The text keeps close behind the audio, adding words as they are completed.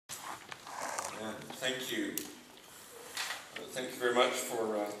Thank you. Thank you very much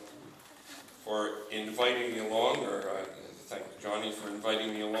for inviting me along, or thank Johnny for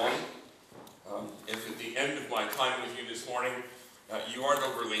inviting me along. If at the end of my time with you this morning, you aren't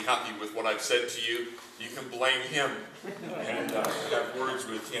overly happy with what I've said to you, you can blame him and have words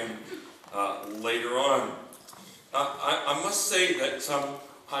with him later on. I must say that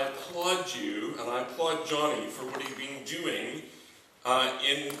I applaud you and I applaud Johnny for what he's been doing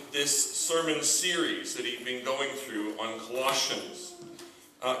in this sermon series that he's been going through on Colossians.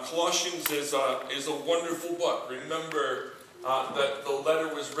 Colossians is a wonderful book. Remember that the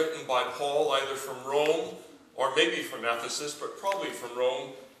letter was written by Paul either from Rome or maybe from Ephesus, but probably from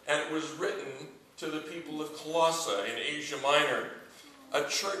Rome, and it was written to the people of Colossae in Asia Minor, a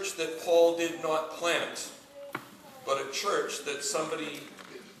church that Paul did not plant, but a church that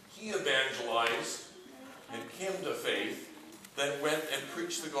he evangelized and came to faith, then went and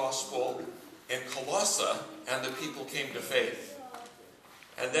preached the gospel in Colossae, and the people came to faith.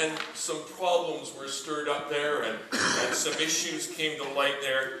 And then some problems were stirred up there, and some issues came to light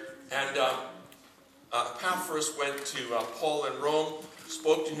there. And Epaphras went to Paul in Rome,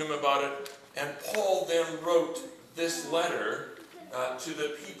 spoke to him about it, and Paul then wrote this letter to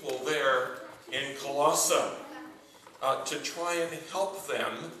the people there in Colossae to try and help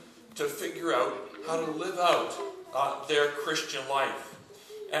them to figure out how to live out their Christian life.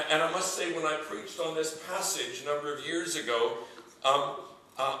 And I must say, when I preached on this passage a number of years ago,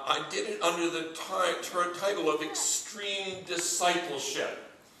 I did it under the title of Extreme Discipleship.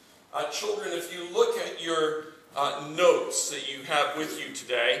 Children, if you look at your notes that you have with you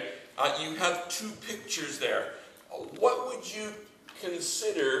today, you have two pictures there. What would you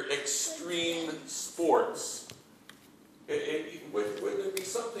consider extreme sports? Would there be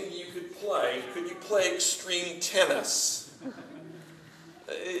something you could play? Could you play extreme tennis?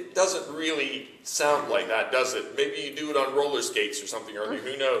 It doesn't really sound like that, does it? Maybe you do it on roller skates or something, or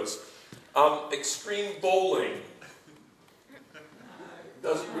who knows. Extreme bowling.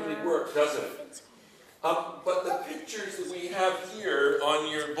 Doesn't really work, does it? But the pictures that we have here on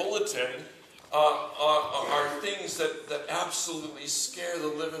your bulletin are things that absolutely scare the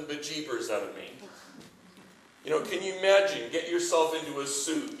living bejeebers out of me. You know, can you imagine? Get yourself into a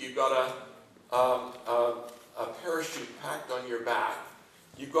suit. You've got a parachute packed on your back.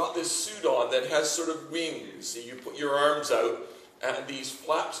 You've got this suit on that has sort of wings. So you put your arms out, and these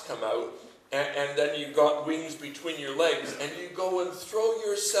flaps come out, and then you've got wings between your legs, and you go and throw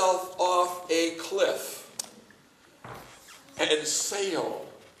yourself off a cliff and sail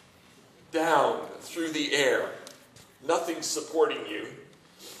down through the air. Nothing supporting you.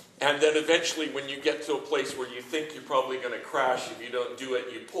 And then eventually, when you get to a place where you think you're probably going to crash, if you don't do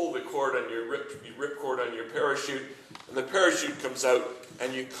it, you pull the cord on your ripcord on your parachute, and the parachute comes out,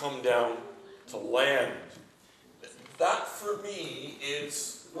 and you come down to land. That, for me,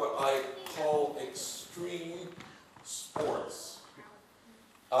 is what I call extreme sports.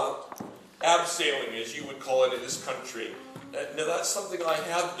 Abseiling, as you would call it in this country. Now, that's something I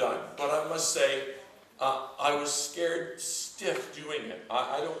have done, but I must say, I was scared stiff doing it.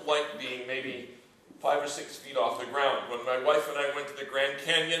 I don't like being maybe 5 or 6 feet off the ground. When my wife and I went to the Grand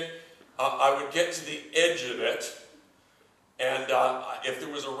Canyon, I would get to the edge of it, and if there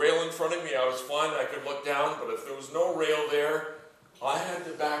was a rail in front of me, I was fine. I could look down, but if there was no rail there, I had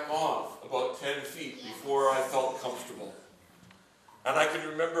to back off about 10 feet before I felt comfortable. And I can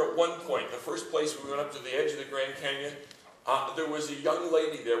remember at one point, the first place we went up to the edge of the Grand Canyon, there was a young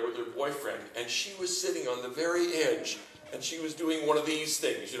lady there with her boyfriend, and she was sitting on the very edge, and she was doing one of these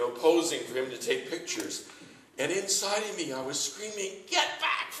things, posing for him to take pictures. And inside of me, I was screaming, "Get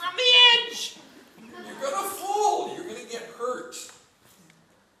back from the edge! You're going to fall. You're going to get hurt."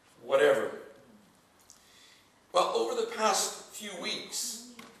 Whatever. Well, over the past few weeks,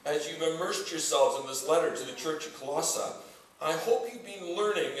 as you've immersed yourselves in this letter to the church of Colossae, I hope you've been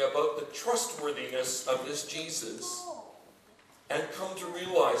learning about the trustworthiness of this Jesus, and come to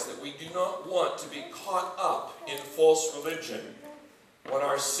realize that we do not want to be caught up in false religion when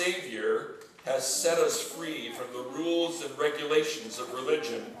our Savior has set us free from the rules and regulations of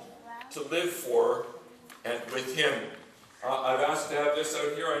religion to live for and with Him. I've asked to have this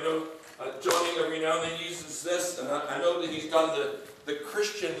out here. I know Johnny every now and then uses this, and I know that he's done the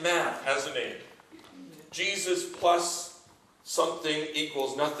Christian math, hasn't he? Jesus plus something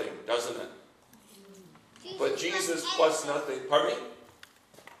equals nothing, doesn't it? But Jesus plus nothing. Pardon me?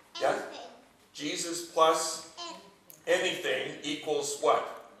 Yeah? Jesus plus anything equals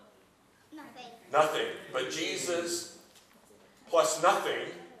what? Nothing. But Jesus plus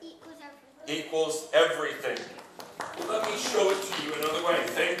nothing equals everything. Well, let me show it to you another way.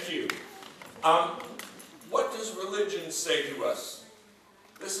 Thank you. What does religion say to us?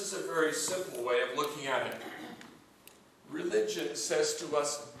 This is a very simple way of looking at it. Religion says to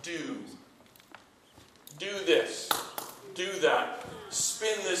us, do this, do that,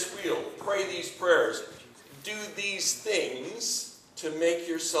 spin this wheel, pray these prayers, do these things to make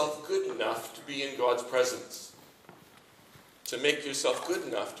yourself good enough to be in God's presence, to make yourself good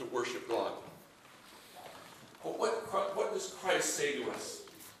enough to worship God. But what does Christ say to us?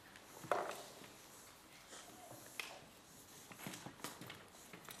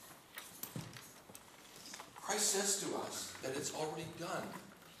 Christ says to us that it's already done.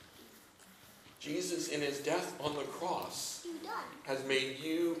 Jesus, in his death on the cross, has made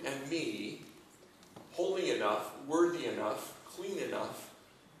you and me holy enough, worthy enough, clean enough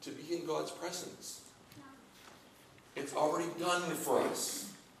to be in God's presence. It's already done for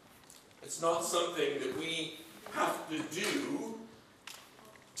us. It's not something that we have to do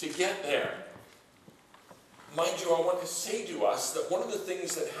to get there. Mind you, I want to say to us that one of the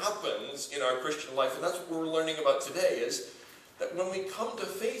things that happens in our Christian life, and that's what we're learning about today, is that when we come to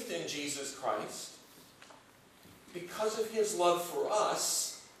faith in Jesus Christ, because of his love for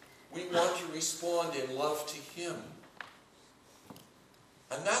us, we want to respond in love to him.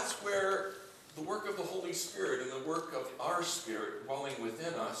 And that's where the work of the Holy Spirit and the work of our Spirit dwelling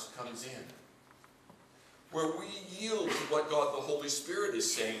within us comes in. Where we yield to what God the Holy Spirit is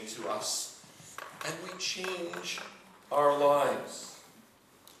saying to us, and we change our lives.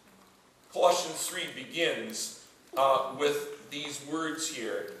 Colossians 3 begins with these words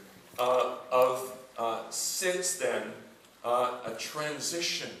here of since then, a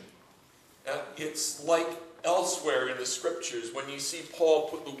transition. It's like elsewhere in the Scriptures, when you see Paul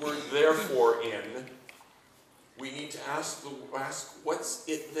put the word therefore in, we need to ask what's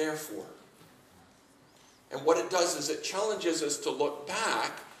it there for? And what it does is it challenges us to look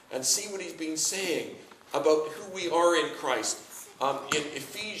back and see what he's been saying about who we are in Christ. In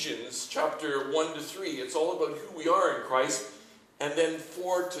Ephesians chapter 1 to 3, it's all about who we are in Christ. And then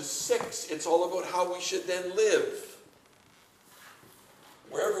 4 to 6, it's all about how we should then live.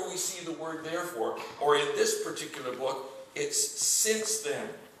 Wherever we see the word therefore, or in this particular book, it's since then.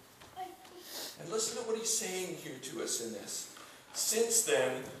 And listen to what he's saying here to us in this. Since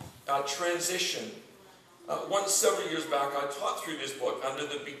then, transition. Once several years back, I taught through this book under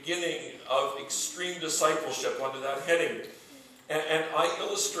the beginning of extreme discipleship, under that heading. And I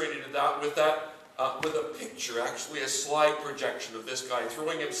illustrated that with a picture, actually a slide projection of this guy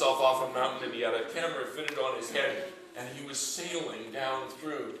throwing himself off a mountain, and he had a camera fitted on his head, and he was sailing down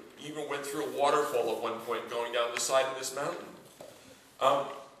through. He even went through a waterfall at one point, going down the side of this mountain.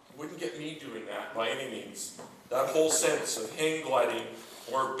 Wouldn't get me doing that by any means. That whole sense of hang gliding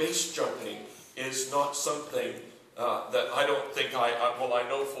or base jumping is not something that I don't think I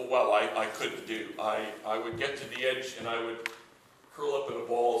know full well I couldn't do. I would get to the edge and I would curl up in a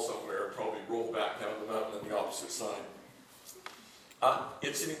ball somewhere and probably roll back down the mountain on the opposite side.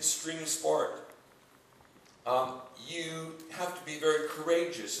 It's an extreme sport. You have to be very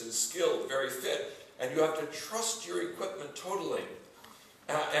courageous and skilled, very fit, and you have to trust your equipment totally.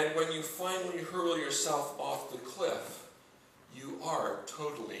 And when you finally hurl yourself off the cliff, you are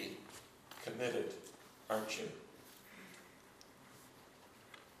totally committed, aren't you?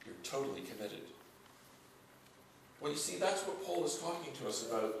 You're totally committed. Well, you see, that's what Paul is talking to us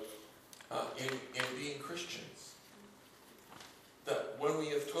about in being Christians. That when we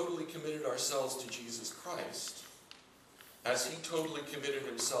have totally committed ourselves to Jesus Christ, as he totally committed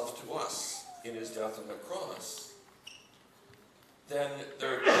himself to us in his death on the cross, then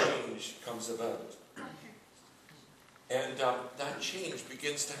their change comes about. And that change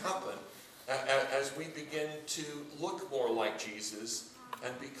begins to happen as we begin to look more like Jesus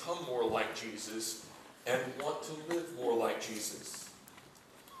and become more like Jesus and want to live more like Jesus.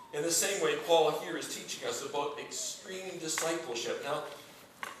 In the same way, Paul here is teaching us about extreme discipleship. Now,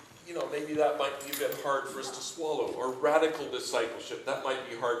 maybe that might be a bit hard for us to swallow, or radical discipleship. That might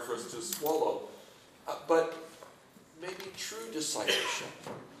be hard for us to swallow. But maybe true discipleship.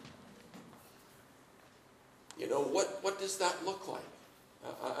 What does that look like?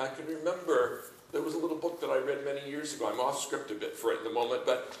 I can remember there was a little book that I read many years ago. I'm off script a bit for it at the moment,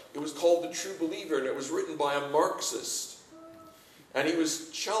 but it was called The True Believer, and it was written by a Marxist. And he was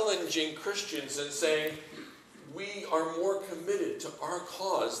challenging Christians and saying, we are more committed to our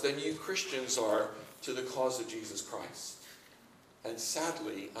cause than you Christians are to the cause of Jesus Christ. And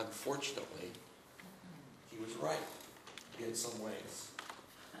sadly, unfortunately, he was right in some ways.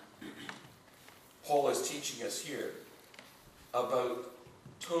 Paul is teaching us here about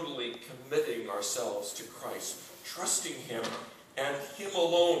totally committing ourselves to Christ, trusting him and Him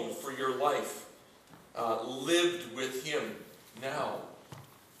alone for your life, lived with Him now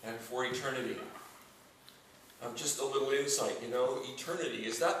and for eternity. Just a little insight, eternity.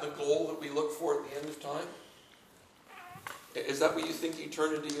 Is that the goal that we look for at the end of time? Is that what you think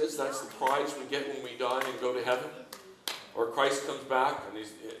eternity is? That's the prize we get when we die and go to heaven? Or Christ comes back and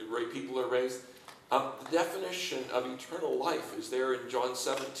these people are raised? The definition of eternal life is there in John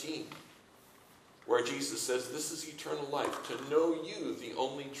 17, where Jesus says, this is eternal life, to know you, the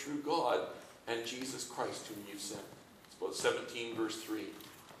only true God, and Jesus Christ whom you sent. It's about 17 verse 3.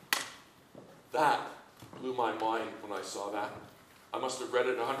 That blew my mind when I saw that. I must have read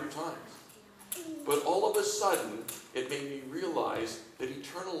it 100 times. But all of a sudden, it made me realize that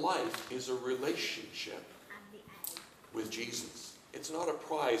eternal life is a relationship with Jesus. It's not a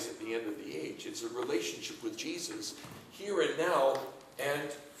prize at the end of the age. It's a relationship with Jesus here and now and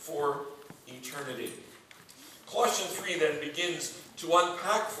for eternity. Colossians 3 then begins to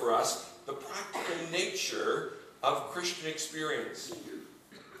unpack for us the practical nature of Christian experience.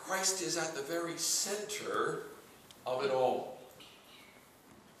 Christ is at the very center of it all.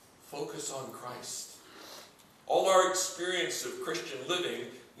 Focus on Christ. All our experience of Christian living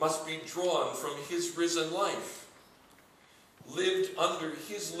must be drawn from His risen life, lived under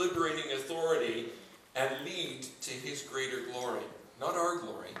His liberating authority, and lead to His greater glory. Not our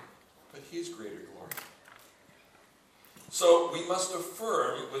glory, but His greater glory. So we must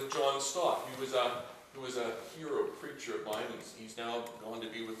affirm with John Stott, who was a hero preacher of mine. He's now gone to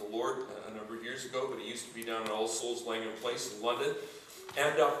be with the Lord a number of years ago, but he used to be down at All Souls Langham Place in London.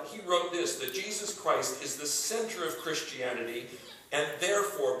 And he wrote this, that Jesus Christ is the center of Christianity, and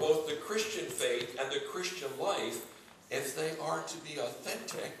therefore both the Christian faith and the Christian life, if they are to be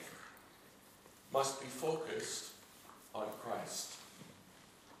authentic, must be focused on Christ.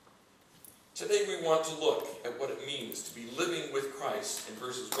 Today we want to look at what it means to be living with Christ in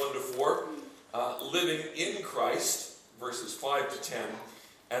verses 1 to 4, living in Christ, verses 5 to 10,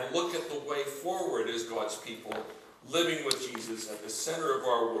 and look at the way forward as God's people, living with Jesus at the center of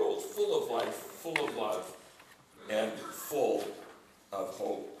our world, full of life, full of love, and full of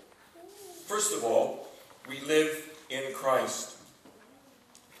hope. First of all, we live in Christ.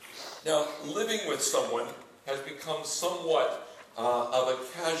 Now, living with someone has become somewhat of a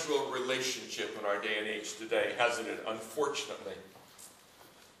casual relationship in our day and age today, hasn't it? Unfortunately.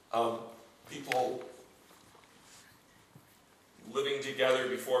 People living together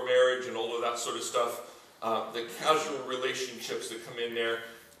before marriage and all of that sort of stuff, the casual relationships that come in there.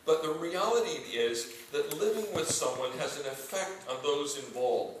 But the reality is that living with someone has an effect on those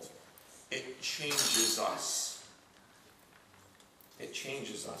involved. It changes us. It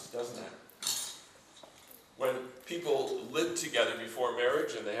changes us, doesn't it? When people live together before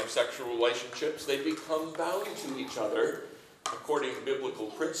marriage and they have sexual relationships, they become bound to each other. According to biblical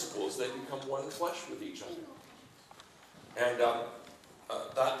principles, they become one flesh with each other. And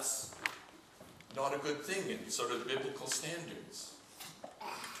that's not a good thing in sort of biblical standards.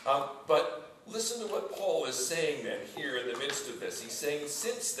 But listen to what Paul is saying then here in the midst of this. He's saying,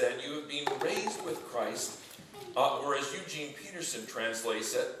 since then you have been raised with Christ, or as Eugene Peterson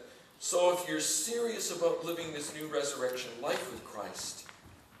translates it, so if you're serious about living this new resurrection life with Christ,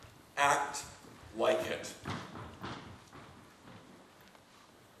 act like it.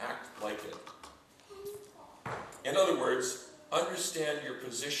 Act like it. In other words, understand your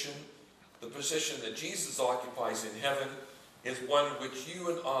position. The position that Jesus occupies in heaven is one which you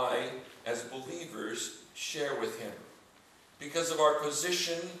and I, as believers, share with Him. Because of our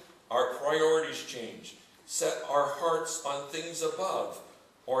position, our priorities change. Set our hearts on things above,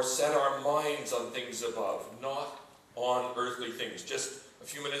 or set our minds on things above, not on earthly things. Just a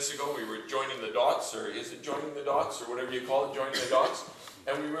few minutes ago, we were joining the dots, or is it joining the dots, or whatever you call it, joining the dots,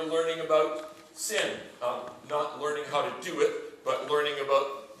 and we were learning about sin. Not learning how to do it, but learning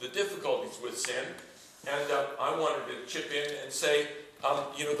about the difficulties with sin. And I wanted to chip in and say,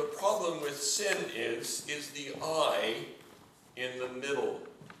 the problem with sin is the I in the middle.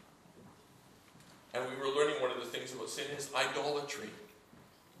 And we were learning one of the things about sin is idolatry.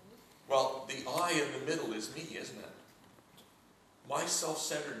 Well, the I in the middle is me, isn't it? My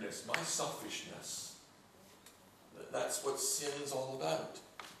self-centeredness, my selfishness. That's what sin's all about.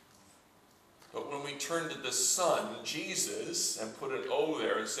 But when we turn to the Son, Jesus, and put an O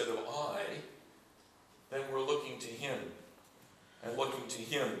there instead of I, then we're looking to Him. And looking to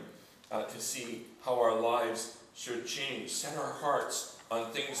Him to see how our lives should change. Set our hearts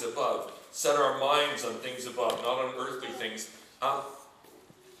on things above. Set our minds on things above, not on earthly things.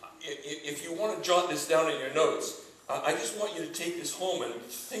 If you want to jot this down in your notes, I just want you to take this home and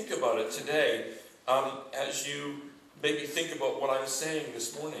think about it today as you maybe think about what I'm saying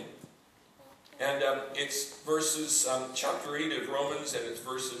this morning. And it's verses, chapter 8 of Romans, and it's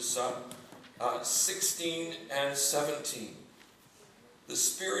verses 16 and 17. The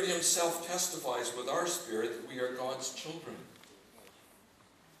Spirit himself testifies with our spirit that we are God's children.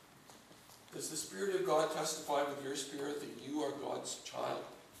 Does the Spirit of God testify with your spirit that you are God's child?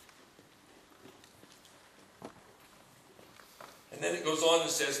 And then it goes on and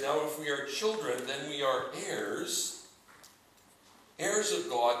says, now if we are children, then we are heirs, heirs of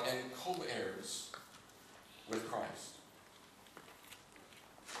God and co-heirs with Christ.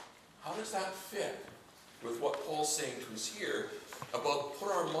 How does that fit with what Paul's saying to us here about put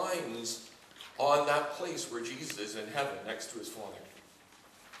our minds on that place where Jesus is in heaven next to his Father?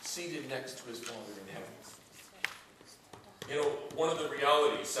 Seated next to his Father in heaven. You know, one of the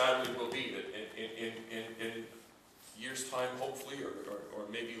realities, sadly, will be that in years' time, hopefully, or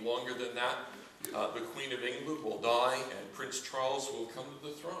maybe longer than that, the Queen of England will die and Prince Charles will come to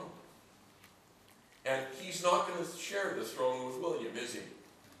the throne. And he's not going to share the throne with William, is he?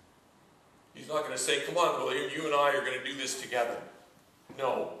 He's not going to say, come on, William, you and I are going to do this together.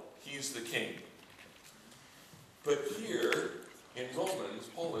 No, he's the king. But here, in Romans,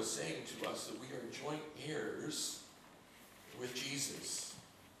 Paul is saying to us that we are joint heirs with Jesus.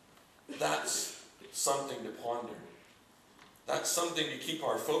 That's something to ponder. That's something to keep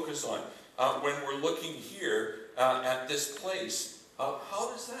our focus on. When we're looking here at this place,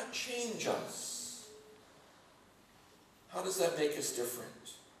 how does that change us? How does that make us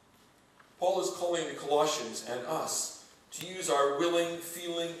different? Paul is calling the Colossians and us to use our willing,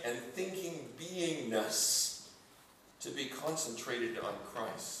 feeling, and thinking beingness to be concentrated on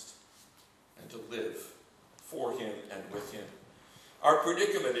Christ and to live for him and with him. Our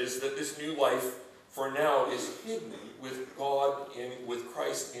predicament is that this new life for now is hidden with with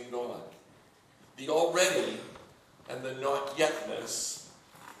Christ in God. The already and the not yetness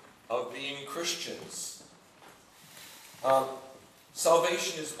of being Christians.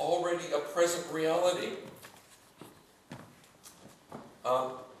 Salvation is already a present reality.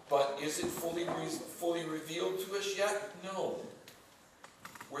 But is it fully revealed to us yet? No.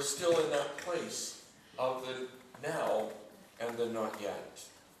 We're still in that place of the now and the not yet.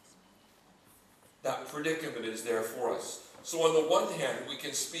 That predicament is there for us. So on the one hand, we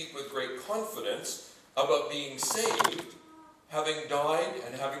can speak with great confidence about being saved, having died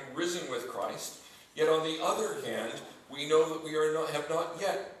and having risen with Christ. Yet on the other hand, we know that we have not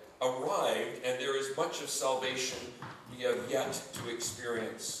yet arrived, and there is much of salvation we have yet to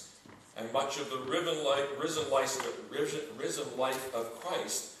experience. And much of the risen life of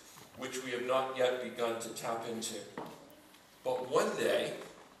Christ, which we have not yet begun to tap into. But one day,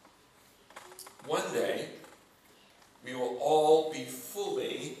 it will all be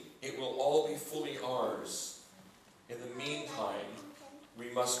fully ours. In the meantime,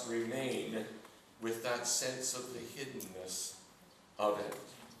 we must remain with that sense of the hiddenness of it.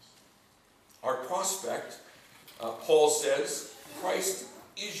 Our prospect, Paul says, Christ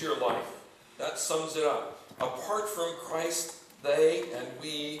is your life. That sums it up. Apart from Christ, they and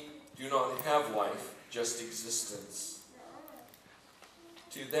we do not have life, just existence.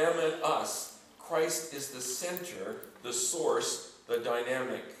 To them and us, Christ is the center, the source, the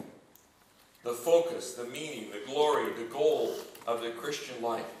dynamic, the focus, the meaning, the glory, the goal of the Christian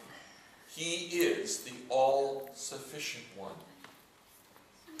life. He is the all-sufficient one.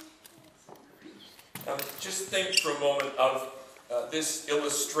 Just think for a moment of this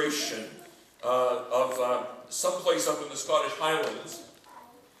illustration of someplace up in the Scottish Highlands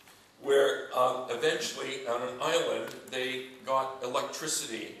where eventually on an island they got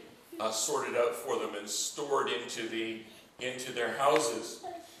electricity sorted out for them and stored into their houses.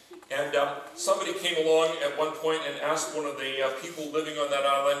 And somebody came along at one point and asked one of the people living on that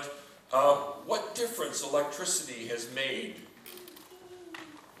island what difference electricity has made.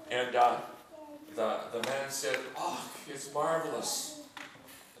 And the man said, "Oh, it's marvelous."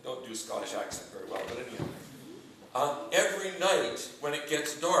 I don't do a Scottish accent very well, but anyhow. Every night when it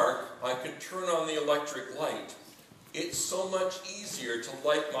gets dark, I can turn on the electric light. It's so much easier to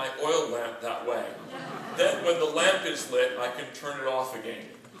light my oil lamp that way. Then when the lamp is lit, I can turn it off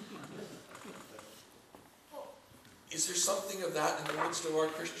again. Is there something of that in the midst of our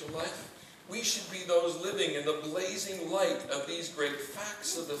Christian life? We should be those living in the blazing light of these great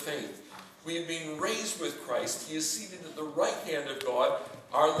facts of the faith. We have been raised with Christ. He is seated at the right hand of God.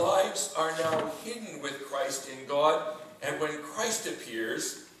 Our lives are now hidden with Christ in God. And when Christ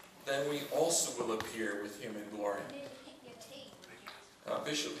appears, then we also will appear with him in glory.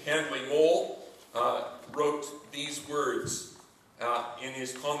 Bishop Handley Mole wrote these words in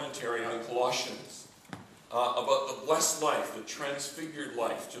his commentary on Colossians. about the blessed life, the transfigured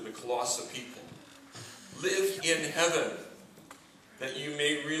life to the Colossian people. Live in heaven, that you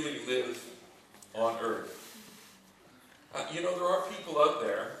may really live on earth. There are people out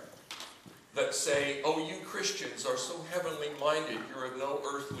there that say, oh, you Christians are so heavenly minded, you're of no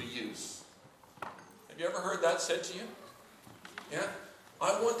earthly use. Have you ever heard that said to you? Yeah?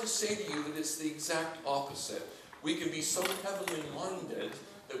 I want to say to you that it's the exact opposite. We can be so heavenly minded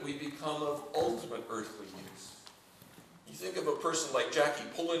that we become of ultimate earthly use. You think of a person like Jackie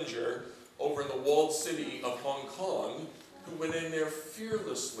Pullinger over in the walled city of Hong Kong, who went in there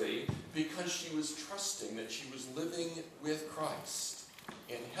fearlessly because she was trusting that she was living with Christ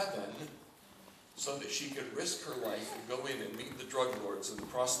in heaven, so that she could risk her life and go in and meet the drug lords and the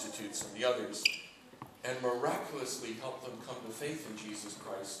prostitutes and the others, and miraculously help them come to faith in Jesus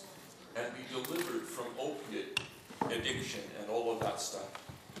Christ and be delivered from opiate addiction and all of that stuff.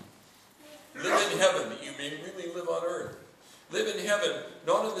 Live in heaven that you may really live on earth. Live in heaven,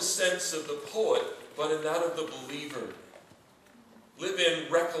 not in the sense of the poet, but in that of the believer. Live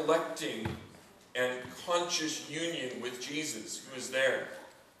in recollecting and conscious union with Jesus, who is there,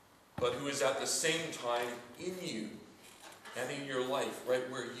 but who is at the same time in you and in your life, right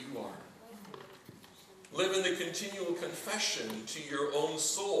where you are. Live in the continual confession to your own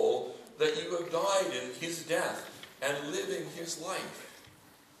soul that you have died in his death and live in his life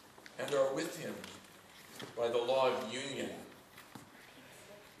and are with him by the law of union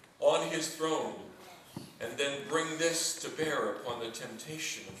on his throne, and then bring this to bear upon the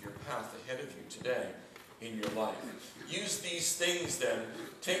temptation of your path ahead of you today in your life. Use these things then,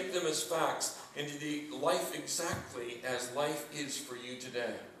 take them as facts into the life exactly as life is for you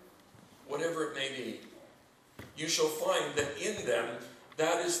today, whatever it may be. You shall find that in them,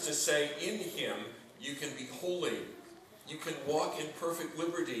 that is to say, in him, you can be holy. You can walk in perfect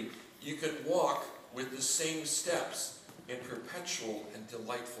liberty. You can walk with the same steps in perpetual and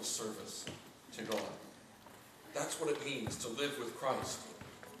delightful service to God. That's what it means to live with Christ,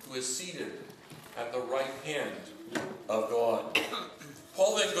 who is seated at the right hand of God.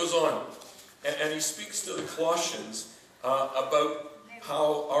 Paul then goes on, and he speaks to the Colossians about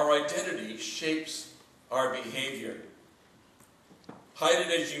how our identity shapes our behavior. Hide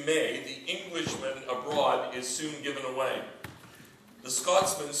it as you may, the Englishman abroad is soon given away. The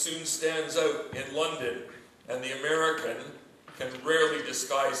Scotsman soon stands out in London, and the American can rarely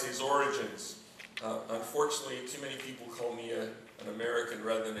disguise his origins. Unfortunately, too many people call me an American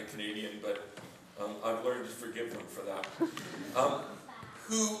rather than a Canadian, but I've learned to forgive them for that.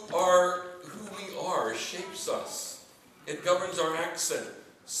 Who we are shapes us. It governs our accent,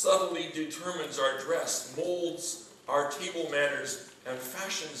 subtly determines our dress, molds our table manners, and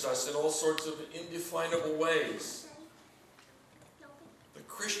fashions us in all sorts of indefinable ways. The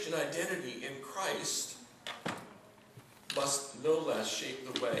Christian identity in Christ must no less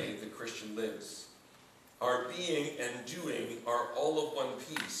shape the way the Christian lives. Our being and doing are all of one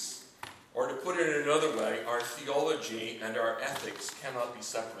piece. Or to put it in another way, our theology and our ethics cannot be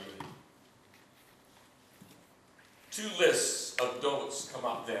separated. Two lists of don'ts come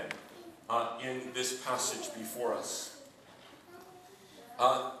up then in this passage before us.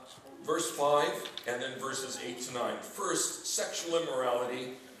 Verse 5 and then verses 8 to 9. First, sexual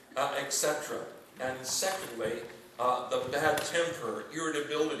immorality, etc. And secondly, the bad temper,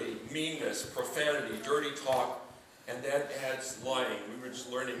 irritability, meanness, profanity, dirty talk, and that adds lying. We were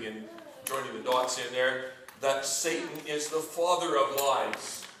just learning in joining the dots in there that Satan is the father of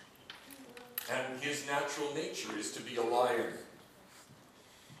lies, and his natural nature is to be a liar.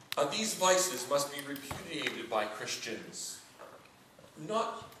 These vices must be repudiated by Christians.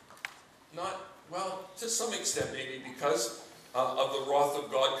 Well, to some extent maybe because of the wrath of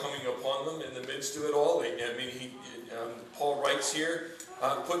God coming upon them in the midst of it all. Paul writes here,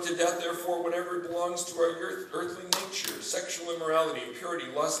 put to death therefore whatever belongs to our earthly nature, sexual immorality, impurity,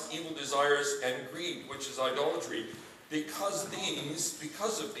 lust, evil desires, and greed, which is idolatry. Because of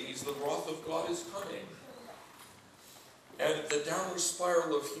these, the wrath of God is coming. And the downward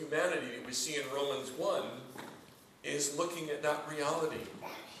spiral of humanity that we see in Romans 1 is looking at that reality.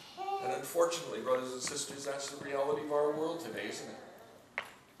 And unfortunately, brothers and sisters, that's the reality of our world today, isn't it?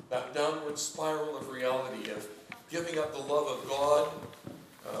 That downward spiral of reality of giving up the love of God,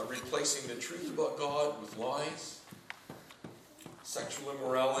 replacing the truth about God with lies, sexual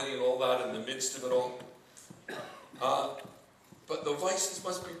immorality and all that in the midst of it all. But the vices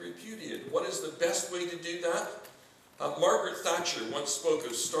must be repudiated. What is the best way to do that? Margaret Thatcher once spoke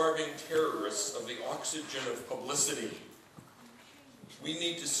of starving terrorists of the oxygen of publicity. We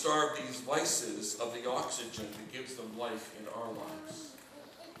need to starve these vices of the oxygen that gives them life in our lives.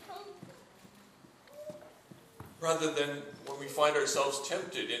 rather than when we find ourselves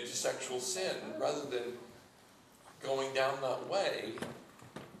tempted into sexual sin, rather than going down that way,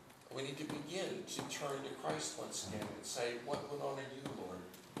 we need to begin to turn to Christ once again and say, what would honor you, Lord,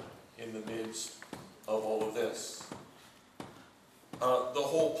 in the midst of all of this? The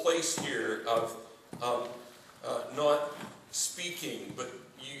whole place here of not speaking, but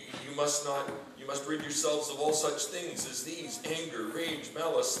you must rid yourselves of all such things as these: anger, rage,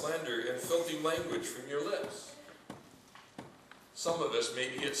 malice, slander, and filthy language from your lips. Some of us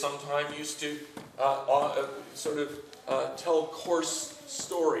maybe at some time used to tell coarse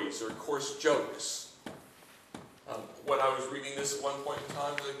stories or coarse jokes. When I was reading this at one point in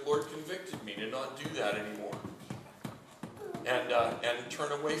time, the Lord convicted me to not do that anymore. And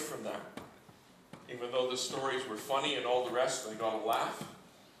turn away from that. Even though the stories were funny and all the rest, and I got a laugh.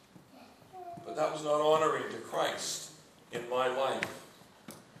 But that was not honoring to Christ in my life.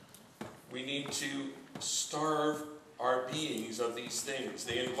 We need to starve our beings of these things.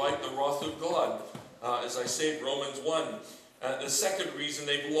 They invite the wrath of God. As I say in Romans 1. The second reason,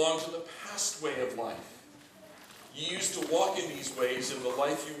 they belong to the past way of life. You used to walk in these ways in the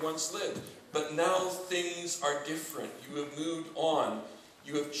life you once lived. But now things are different. You have moved on.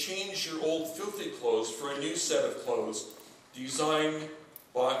 You have changed your old filthy clothes for a new set of clothes designed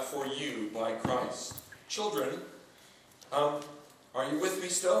for you by Christ. Children, are you with me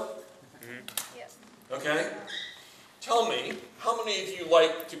still? Mm-hmm. Yes. Okay? Tell me, how many of you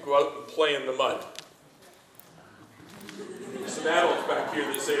like to go out and play in the mud? Some adults back here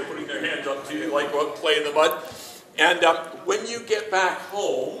that say, putting their hands up, too, they like to go out and play in the mud. And when you get back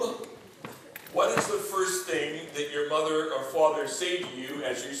home, what is the first thing that your mother or father say to you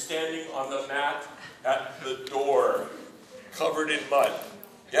as you're standing on the mat at the door, covered in mud?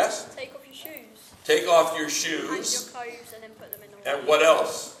 Yes? Take off your shoes. Take off your Hang shoes. your clothes and then put them in the And what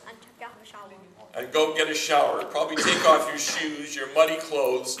else? And have a shower. And go get a shower. Probably take off your shoes, your muddy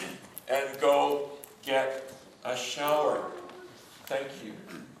clothes, and go get a shower. Thank you.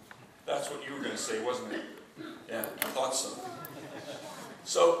 That's what you were going to say, wasn't it? Yeah, I thought so.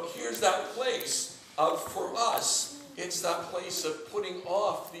 So here's that place of, for us, it's that place of putting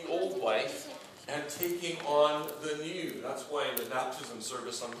off the old life and taking on the new. That's why in the baptism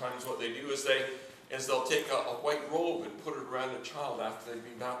service sometimes what they do is they'll take a white robe and put it around a child after they've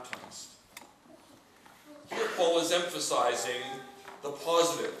been baptized. Here Paul is emphasizing the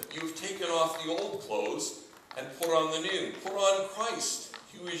positive. You've taken off the old clothes and put on the new. Put on Christ,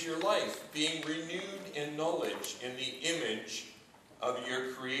 who is your life, being renewed in knowledge in the image of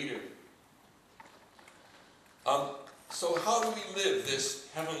your Creator. So how do we live this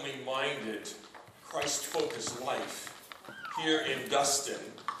heavenly-minded, Christ-focused life here in Dustin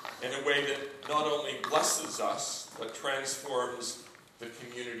in a way that not only blesses us, but transforms the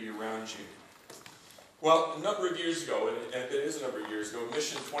community around you? Well, a number of years ago, and it is a number of years ago,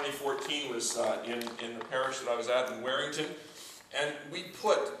 Mission 2014 was in the parish that I was at in Warrington, and we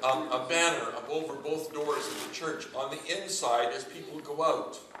put a banner up over both doors of the church on the inside as people go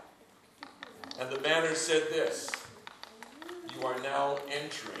out. And the banner said this: you are now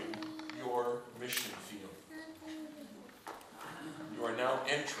entering your mission field. You are now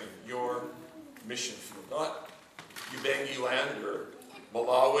entering your mission field. Not Ubangi land or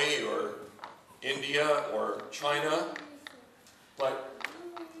Malawi or India or China, but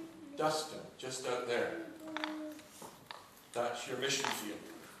Dustin, just out there. That's your mission field.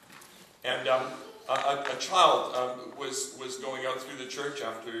 And a child was going out through the church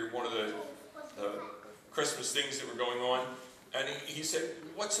after one of the Christmas things that were going on, and he said,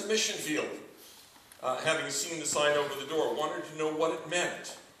 "What's a mission field?" Having seen the sign over the door, wanted to know what it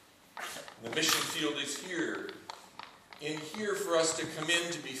meant. The mission field is here. In here for us to come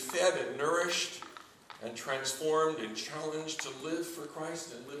in to be fed and nourished and transformed and challenged to live for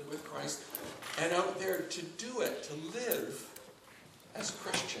Christ and live with Christ. And out there to do it, to live as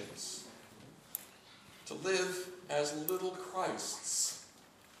Christians. To live as little Christs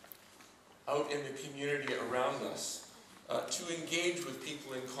out in the community around us. To engage with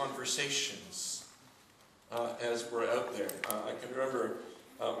people in conversations as we're out there. I can remember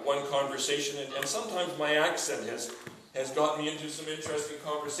one conversation, and sometimes my accent has gotten me into some interesting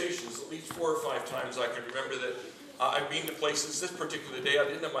conversations. At least 4 or 5 times I can remember that I've been to places. This particular day I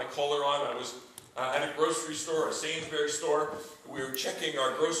didn't have my collar on. I was at a grocery store, a Sainsbury's store. We were checking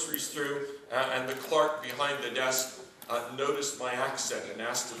our groceries through, and the clerk behind the desk noticed my accent and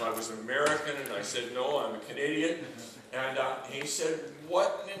asked if I was American, and I said, "No, I'm a Canadian." And he said,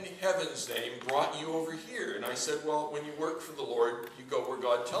 "What in heaven's name brought you over here?" And I said, "Well, when you work for the Lord, you go where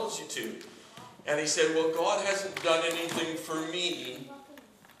God tells you to." And he said, "Well, God hasn't done anything for me."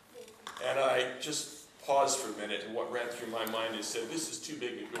 And I just paused for a minute, and what ran through my mind is said, this is too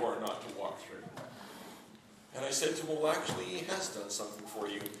big a door not to walk through. And I said to him, well, actually, he has done something for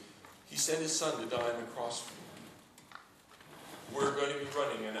you. He sent his son to die on the cross for you. We're going to be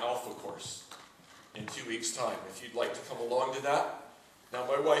running an alpha course in 2 weeks' time. If you'd like to come along to that. Now,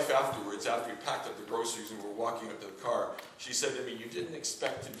 my wife afterwards, after we packed up the groceries and were walking up to the car, she said to me, you didn't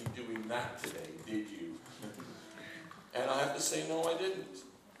expect to be doing that today, did you? And I have to say, no, I didn't.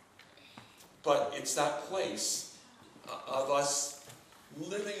 But it's that place of us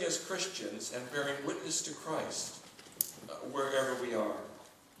living as Christians and bearing witness to Christ wherever we are.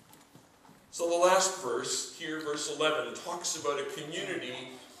 So the last verse, here, verse 11, talks about a community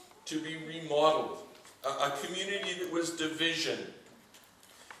to be remodeled. A community that was division.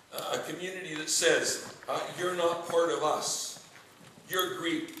 A community that says, you're not part of us. You're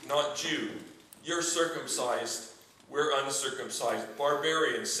Greek, not Jew. You're circumcised, we're uncircumcised.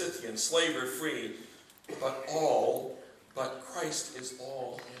 Barbarian, Scythian, slave or free. But Christ is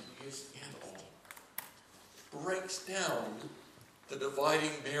all and is in all. Breaks down the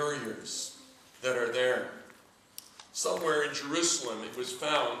dividing barriers that are there. Somewhere in Jerusalem it was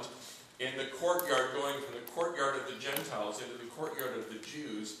found in the courtyard, going from the courtyard of the Gentiles into the courtyard of the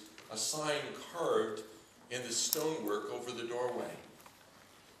Jews, a sign carved in the stonework over the doorway.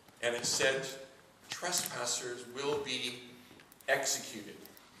 And it said, trespassers will be executed.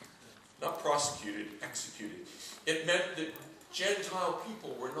 Not prosecuted, executed. It meant that Gentile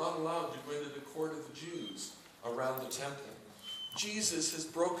people were not allowed to go into the court of the Jews around the temple. Jesus has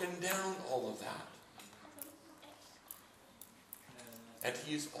broken down all of that. And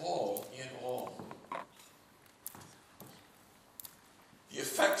he is all in all. The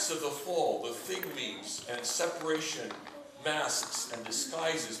effects of the fall, the fig leaves and separation, masks and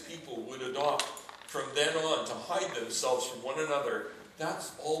disguises people would adopt from then on to hide themselves from one another,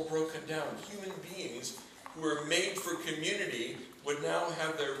 that's all broken down. Human beings who are made for community would now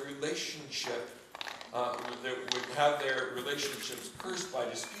have their relationship, would have their relationships cursed by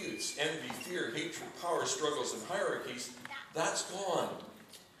disputes, envy, fear, hatred, power, struggles, and hierarchies. That's gone.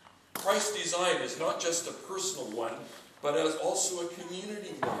 Christ's design is not just a personal one, but as also a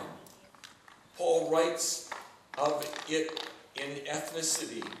community one. Paul writes of it in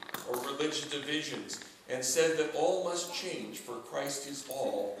ethnicity or religious divisions and said that all must change, for Christ is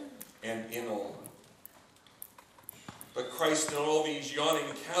all and in all. But Christ in all these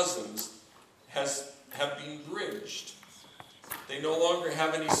yawning chasms have been bridged. They no longer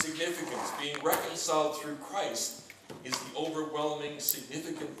have any significance. Being reconciled through Christ is the overwhelming,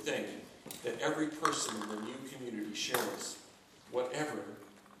 significant thing that every person in the new community shares, whatever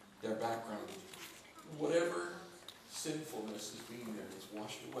their background. Whatever sinfulness is being there is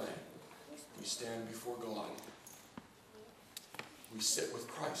washed away. We stand before God. We sit with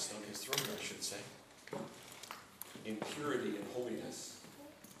Christ on his throne, I should say, in purity and holiness.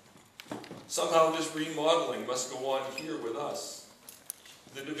 Somehow this remodeling must go on here with us.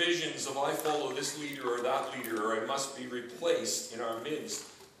 The divisions of I follow this leader or that leader, or I must be replaced in our midst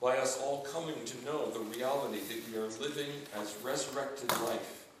by us all coming to know the reality that we are living as resurrected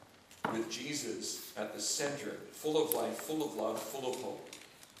life with Jesus at the center, full of life, full of love, full of hope.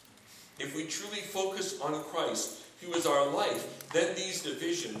 If we truly focus on Christ, who is our life, then these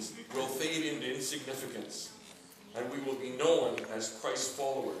divisions will fade into insignificance, and we will be known as Christ's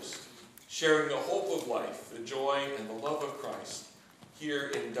followers, sharing the hope of life, the joy and the love of Christ,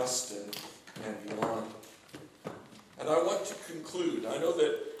 here in Dustin and beyond. And I want to conclude. I know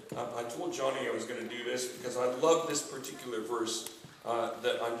that I told Johnny I was going to do this because I love this particular verse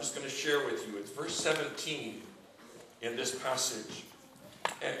that I'm just going to share with you. It's verse 17 in this passage.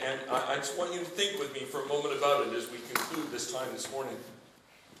 And I just want you to think with me for a moment about it as we conclude this time this morning.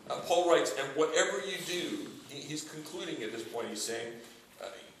 Paul writes, and whatever you do, he's concluding at this point, he's saying,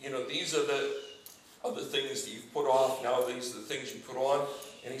 these are the things that you've put off, now these are the things you put on.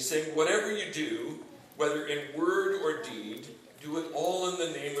 And he's saying, whatever you do, whether in word or deed, do it all in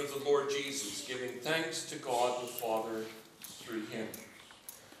the name of the Lord Jesus, giving thanks to God the Father through him.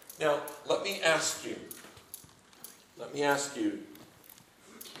 Now, let me ask you,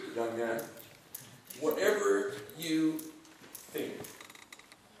 young man, whatever you think,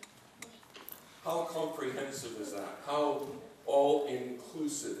 how comprehensive is that? How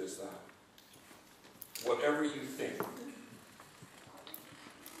all-inclusive is that? Whatever you think.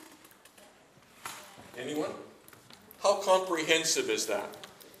 Anyone? How comprehensive is that?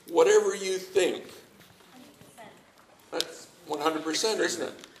 Whatever you think. That's 100%, isn't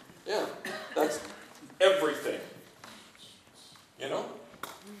it? Yeah, that's everything.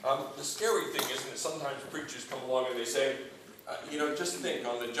 The scary thing is that sometimes preachers come along and they say, just think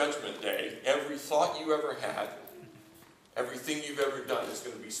on the judgment day, every thought you ever had, everything you've ever done is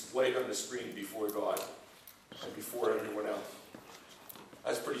going to be displayed on the screen before God and before everyone else.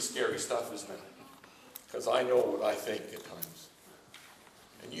 That's pretty scary stuff, isn't it? Because I know what I think at times.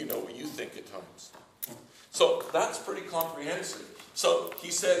 And you know what you think at times. So that's pretty comprehensive. So he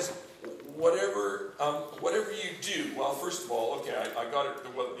says, whatever you do, well, first of all, okay, I got it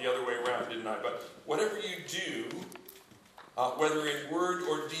the other way around, didn't I? But whatever you do, whether in word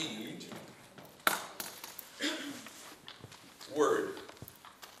or deed, word,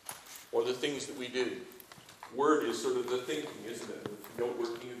 or the things that we do. Word is sort of the thinking, isn't it? The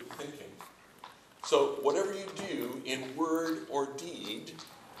working of the thinking. So whatever you do in word or deed,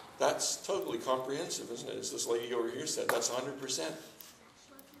 that's totally comprehensive, isn't it? As this lady over here said, that's 100%.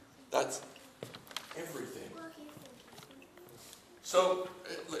 That's everything. So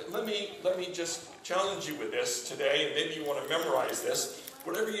let me just challenge you with this today, and maybe you want to memorize this.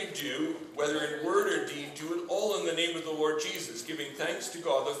 Whatever you do, whether in word or deed, do it all in the name of the Lord Jesus, giving thanks to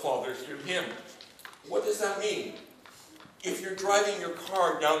God the Father through him. What does that mean? If you're driving your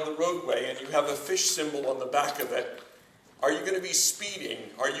car down the roadway and you have a fish symbol on the back of it, are you going to be speeding?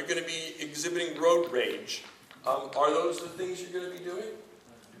 Are you going to be exhibiting road rage? Are those the things you're going to be doing?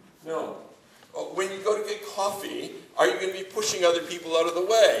 No. When you go to get coffee, are you going to be pushing other people out of the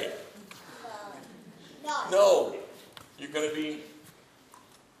way? No. You're going to be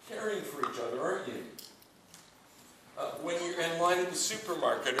caring for each other, aren't you? When you're in line at the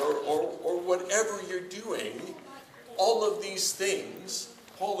supermarket or whatever you're doing, all of these things,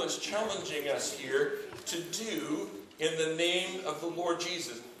 Paul is challenging us here to do in the name of the Lord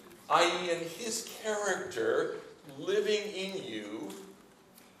Jesus, i.e. in his character living in you,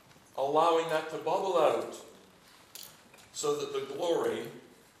 allowing that to bubble out so that the glory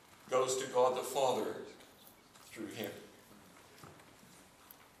goes to God the Father through him.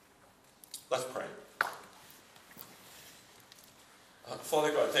 Let's pray.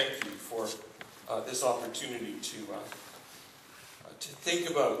 Father God, thank you for this opportunity to think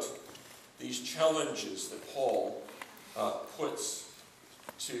about these challenges that Paul puts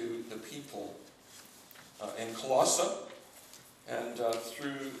to the people in Colossae and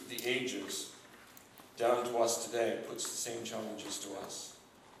through the ages down to us today. It puts the same challenges to us.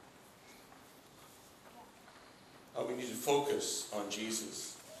 We need to focus on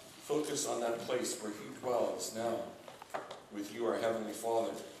Jesus. Focus on that place where he dwells now with you, our Heavenly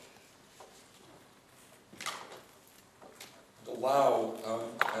Father. Allow,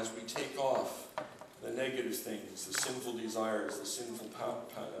 as we take off the negative things, the sinful desires, the sinful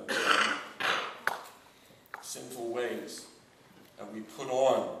sinful ways, and we put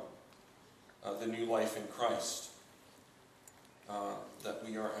on the new life in Christ, that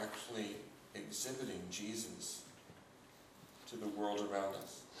we are actually exhibiting Jesus to the world around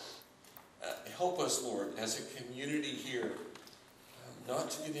us. Help us, Lord, as a community here,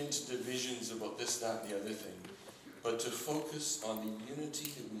 not to get into divisions about this, that, and the other thing, but to focus on the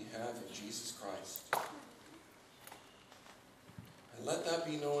unity that we have in Jesus Christ. And let that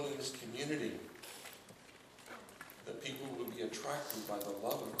be known in this community, that people will be attracted by the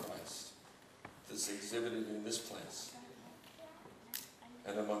love of Christ that's exhibited in this place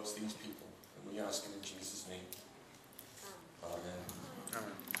and amongst these people. And we ask it in Jesus' name. Amen.